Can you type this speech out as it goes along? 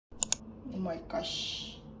마이 갓.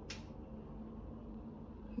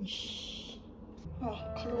 이씨.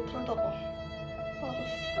 아, 칼로 털다가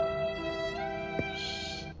빠졌어.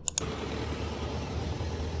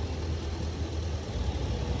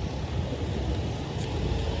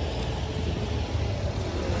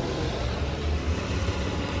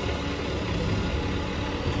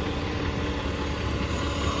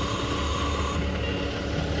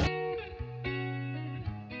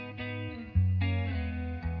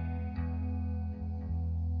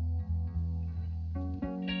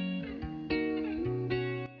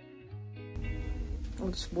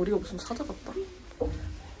 머리가 무슨 사자 같다.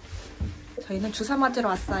 저희는 주사 맞으러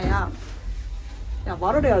왔어요. 야,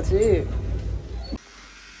 말을 해야지.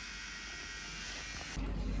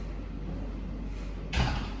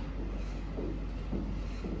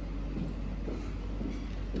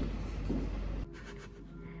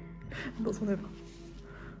 너 손 해봐.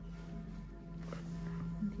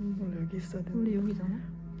 원래 여기 있어야 돼. 원래 여기잖아.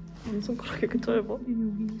 이 손가락이 그 짧아?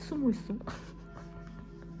 여기 숨어 있어.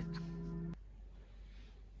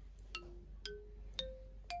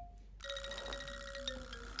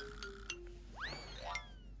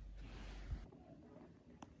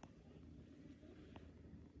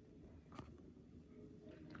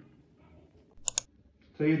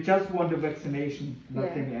 So you just want a vaccination,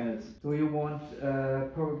 nothing else. So you want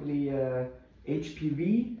probably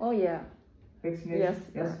HPV Oh yeah. vaccination?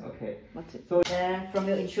 Yes. Okay. That's it. So from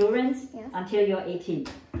your insurance Yes. until you're 18.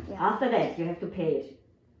 Yeah. After that, you have to pay it.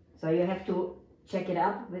 So you have to check it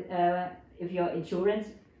up with, if your insurance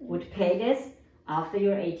would pay this after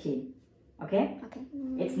you're 18. Okay? Okay.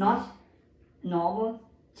 It's not normal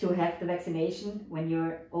to have the vaccination when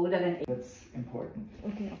you're older than 18. that's important.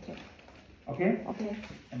 Okay. Okay? Okay.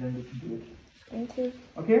 And then we can do it. Thank you.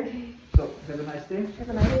 Okay? So have a nice day. Have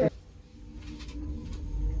a nice day.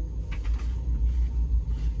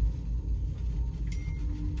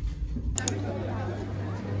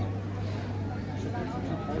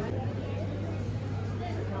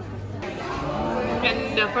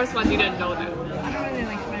 And the first one didn't know that. I don't really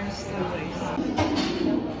like French sandwich.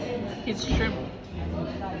 It's shrimp.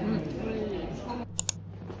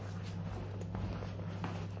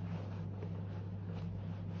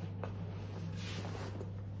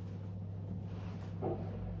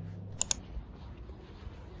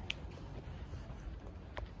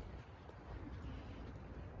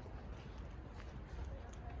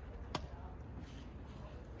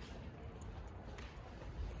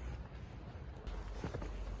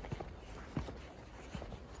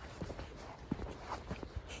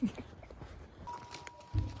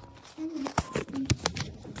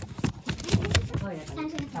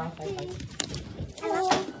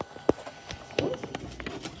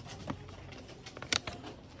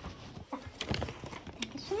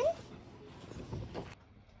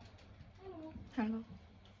 Hello.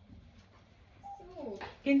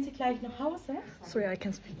 Gehen Sie gleich nach Hause? Sorry, I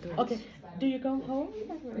can speak Deutsch. Okay. Do you go home?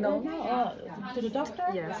 No. Right now, or to the doctor?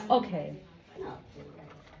 Yes. Okay.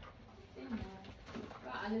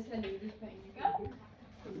 Alles erledigt bei Ihnen, gell?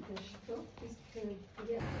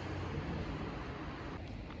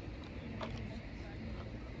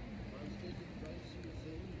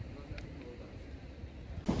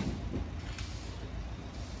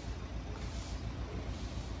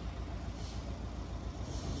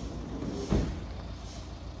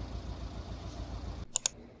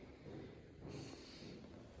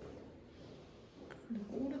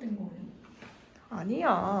 오래된 거예요.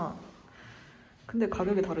 아니야. 근데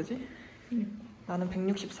가격이 다르지? 나는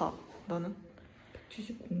 164. 너는?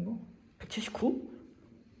 79인가? 179?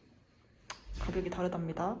 가격이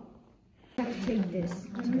다르답니다.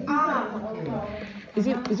 Is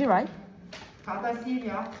it right? Gada실,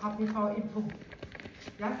 ja, HPV-Impfung.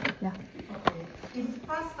 Ja? Ja. Okay.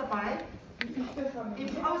 Impfpass dabei?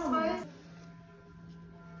 Impfausweis?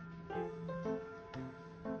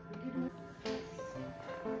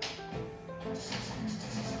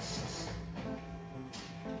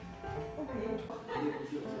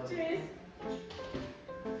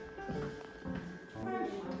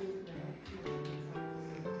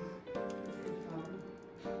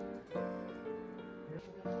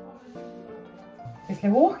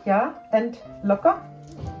 Bisschen hoch, ja. And locker.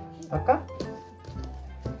 Locker.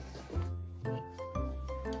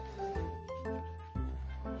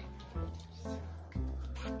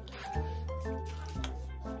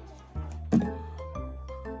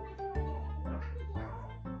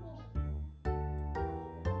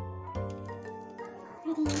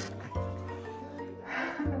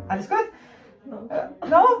 Alles gut?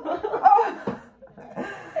 No? Oh.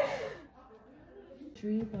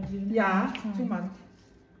 Ja, Zumann.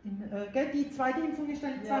 Gell, die zweite Impfung ist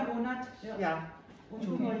dann in 2 Monaten? Ja. Und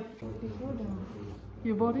du heute?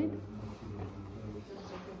 You bought it?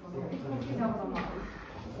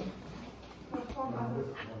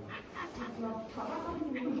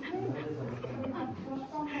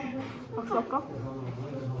 박수 할까?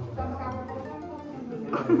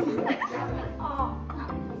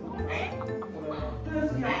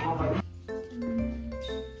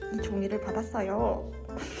 이 종이를 받았어요.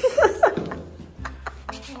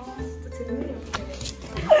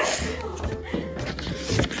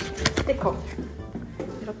 스티커.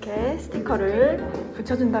 이렇게 스티커를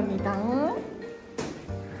붙여준답니다.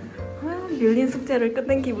 밀린 숙제를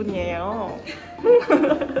끝낸 기분이에요.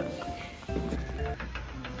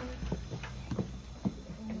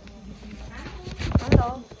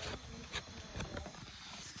 Hello.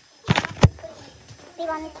 Do you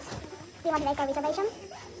want to make a reservation?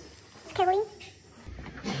 Caroline?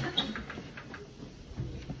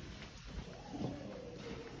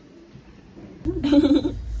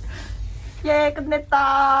 예,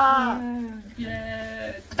 끝냈다.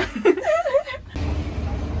 예.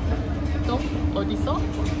 너 어디 있어?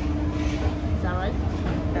 Is that right?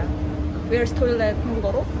 Where's toilet?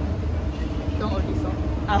 한국어로? 너 어디 있어?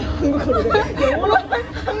 아, 한국어로. 영어로?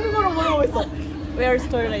 한국어로 물어보고 있어. Where's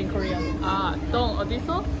toilet in Korean? 아, 똥 어디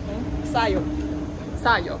있어? 싸요.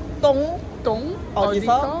 싸요. 똥 똥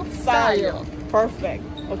어디서 싸요. Perfect.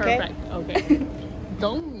 Okay? Perfect. Okay.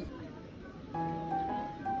 똥.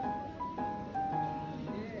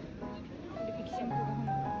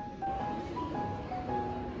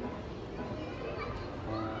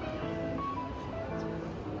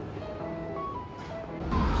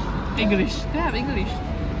 English. They have English.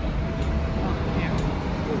 Oh, here.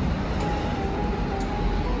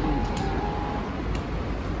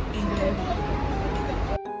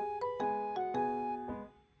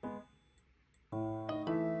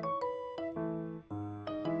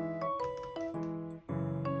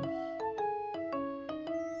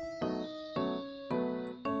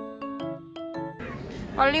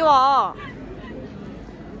 빨리 와.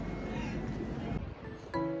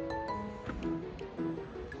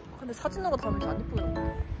 근데 사진으로 담으면 안 예쁘요.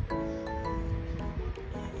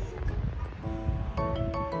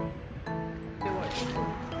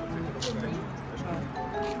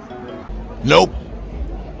 Nope.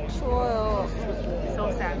 추워요. So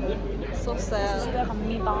sad. So sad. 집에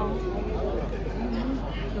갑니다.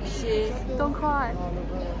 역시 Don't cry.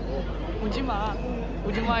 울지 마.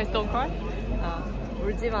 울지 마. Don't cry.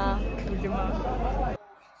 울지 마. 울지 마.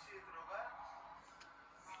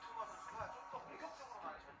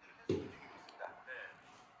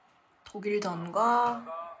 독일전과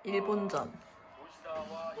일본전.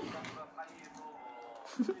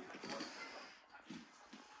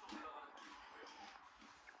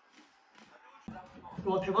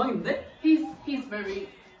 와, 대박인데? He's very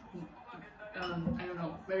I don't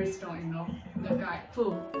know, very strong, you know. The guy.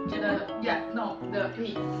 Who?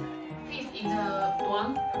 He's in the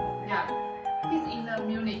one. Yeah. He's in the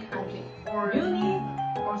Munich, I think. Or Munich?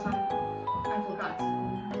 or some I forgot.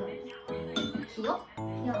 그거?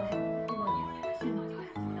 야,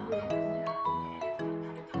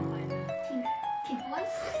 핑크원?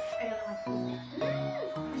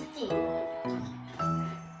 맛있지?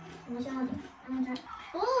 너무 시원하지?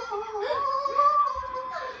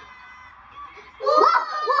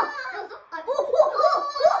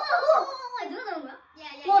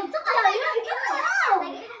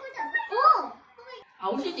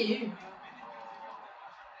 아웃이지.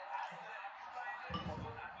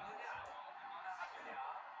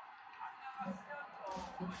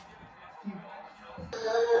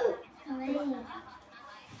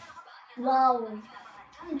 Wow.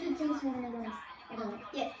 Two things we're gonna go next. I don't know.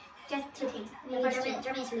 Yes, just 2 things.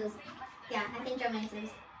 Germany is lose. Yeah, I think Germany is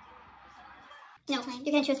lose. No,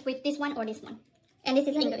 you can choose with this one or this one. And this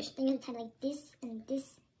is English. Then you type like this and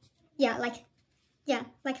this. Yeah, like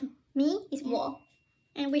me is war.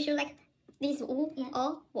 And we should like this or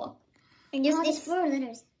war. And use this 4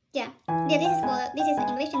 letters. Yeah. Yeah, this is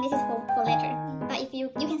English and this is for letter. But if you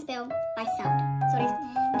can spell by sound. So this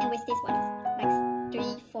and with this one like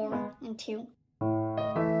 3, 4, and 2.